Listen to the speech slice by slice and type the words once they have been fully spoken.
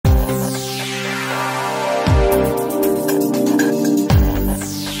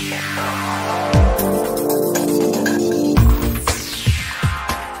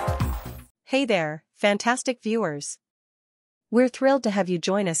Hey there, fantastic viewers! We're thrilled to have you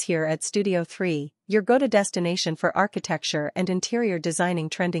join us here at Studio 3, your go-to destination for architecture and interior designing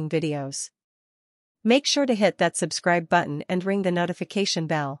trending videos. Make sure to hit that subscribe button and ring the notification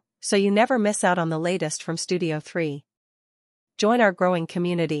bell, so you never miss out on the latest from Studio 3. Join our growing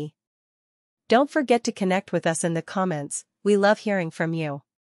community. Don't forget to connect with us in the comments, we love hearing from you.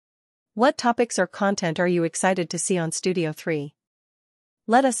 What topics or content are you excited to see on Studio 3?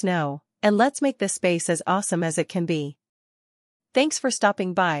 Let us know, and let's make this space as awesome as it can be. Thanks for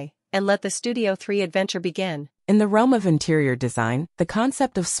stopping by, and let the Studio 3 adventure begin. In the realm of interior design, the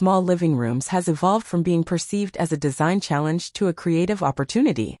concept of small living rooms has evolved from being perceived as a design challenge to a creative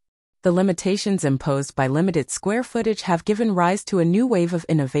opportunity. The limitations imposed by limited square footage have given rise to a new wave of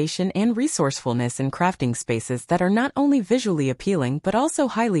innovation and resourcefulness in crafting spaces that are not only visually appealing but also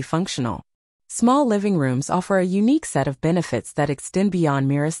highly functional. Small living rooms offer a unique set of benefits that extend beyond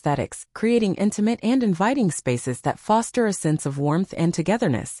mere aesthetics, creating intimate and inviting spaces that foster a sense of warmth and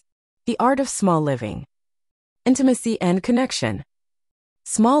togetherness. The art of small living. Intimacy and connection.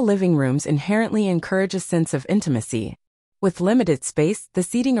 Small living rooms inherently encourage a sense of intimacy. With limited space, the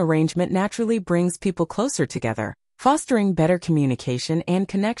seating arrangement naturally brings people closer together, fostering better communication and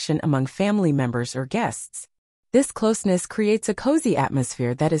connection among family members or guests. This closeness creates a cozy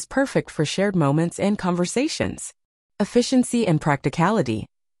atmosphere that is perfect for shared moments and conversations. Efficiency and practicality.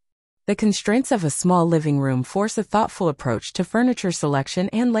 The constraints of a small living room force a thoughtful approach to furniture selection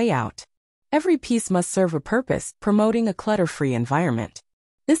and layout. Every piece must serve a purpose, promoting a clutter-free environment.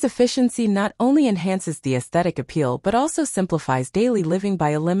 This efficiency not only enhances the aesthetic appeal but also simplifies daily living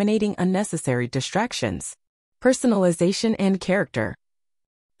by eliminating unnecessary distractions. Personalization and character.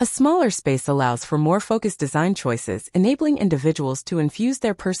 A smaller space allows for more focused design choices, enabling individuals to infuse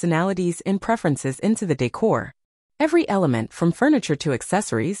their personalities and preferences into the decor. Every element, from furniture to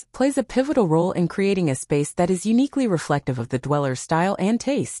accessories, plays a pivotal role in creating a space that is uniquely reflective of the dweller's style and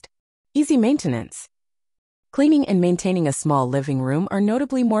taste. Easy maintenance. Cleaning and maintaining a small living room are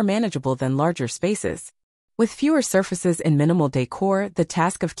notably more manageable than larger spaces. With fewer surfaces and minimal decor, the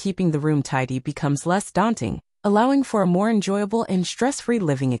task of keeping the room tidy becomes less daunting, allowing for a more enjoyable and stress-free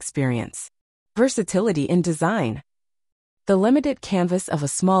living experience. Versatility in design. The limited canvas of a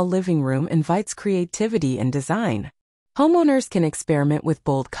small living room invites creativity in design. Homeowners can experiment with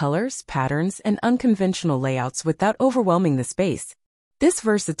bold colors, patterns, and unconventional layouts without overwhelming the space. This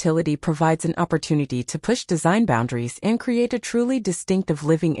versatility provides an opportunity to push design boundaries and create a truly distinctive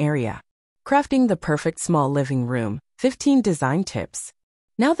living area. Crafting the perfect small living room. 15 design tips.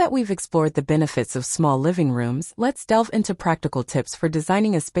 Now that we've explored the benefits of small living rooms, let's delve into practical tips for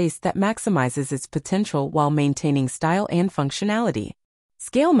designing a space that maximizes its potential while maintaining style and functionality.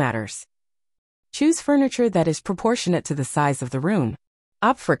 Scale matters. Choose furniture that is proportionate to the size of the room.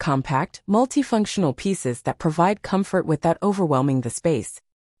 Opt for compact, multifunctional pieces that provide comfort without overwhelming the space.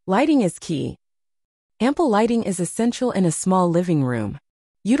 Lighting is key. Ample lighting is essential in a small living room.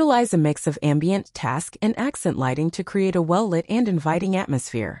 Utilize a mix of ambient, task, and accent lighting to create a well-lit and inviting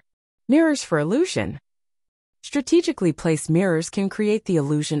atmosphere. Mirrors for illusion. Strategically placed mirrors can create the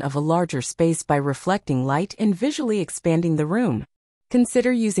illusion of a larger space by reflecting light and visually expanding the room.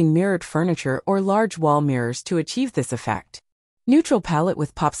 Consider using mirrored furniture or large wall mirrors to achieve this effect. Neutral palette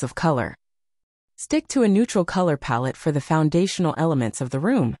with pops of color. Stick to a neutral color palette for the foundational elements of the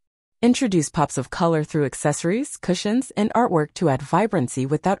room. Introduce pops of color through accessories, cushions, and artwork to add vibrancy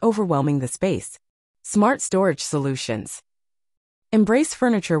without overwhelming the space. Smart storage solutions. Embrace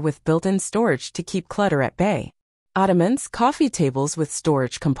furniture with built-in storage to keep clutter at bay. Ottomans, coffee tables with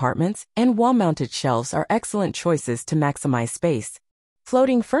storage compartments, and wall-mounted shelves are excellent choices to maximize space.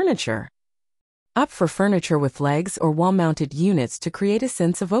 Floating furniture. Opt for furniture with legs or wall-mounted units to create a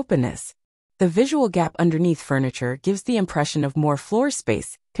sense of openness. The visual gap underneath furniture gives the impression of more floor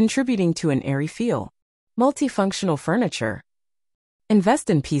space, contributing to an airy feel. Multifunctional furniture.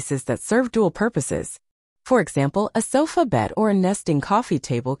 Invest in pieces that serve dual purposes. For example, a sofa bed or a nesting coffee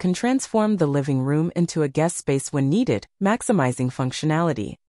table can transform the living room into a guest space when needed, maximizing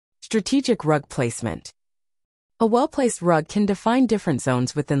functionality. Strategic rug placement. A well-placed rug can define different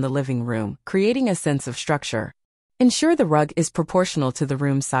zones within the living room, creating a sense of structure. Ensure the rug is proportional to the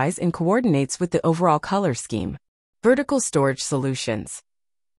room size and coordinates with the overall color scheme. Vertical storage solutions.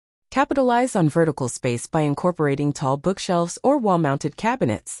 Capitalize on vertical space by incorporating tall bookshelves or wall-mounted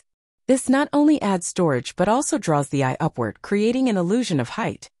cabinets. This not only adds storage but also draws the eye upward, creating an illusion of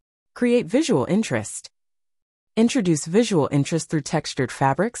height. Create visual interest. Introduce visual interest through textured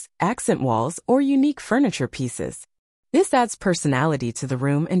fabrics, accent walls, or unique furniture pieces. This adds personality to the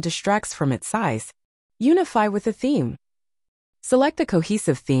room and distracts from its size. Unify with a theme. Select a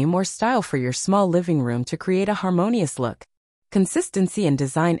cohesive theme or style for your small living room to create a harmonious look. Consistency in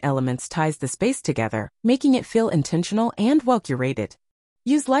design elements ties the space together, making it feel intentional and well-curated.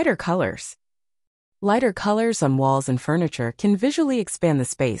 Use lighter colors. Lighter colors on walls and furniture can visually expand the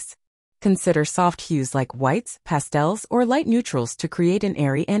space. Consider soft hues like whites, pastels, or light neutrals to create an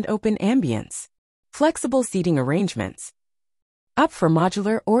airy and open ambience. Flexible seating arrangements. Opt for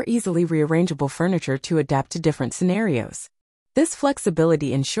modular or easily rearrangeable furniture to adapt to different scenarios. This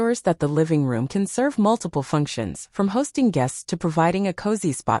flexibility ensures that the living room can serve multiple functions, from hosting guests to providing a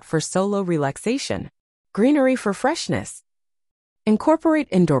cozy spot for solo relaxation. Greenery for freshness. Incorporate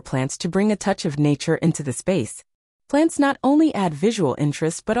indoor plants to bring a touch of nature into the space. Plants not only add visual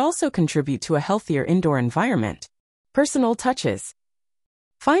interest but also contribute to a healthier indoor environment. Personal touches.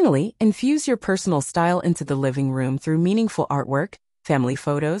 Finally, infuse your personal style into the living room through meaningful artwork, family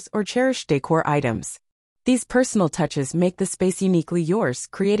photos, or cherished decor items. These personal touches make the space uniquely yours,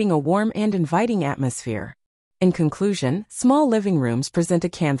 creating a warm and inviting atmosphere. In conclusion, small living rooms present a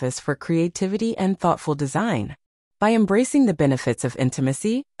canvas for creativity and thoughtful design. By embracing the benefits of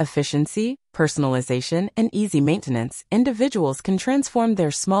intimacy, efficiency, personalization, and easy maintenance, individuals can transform their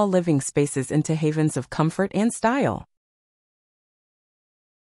small living spaces into havens of comfort and style.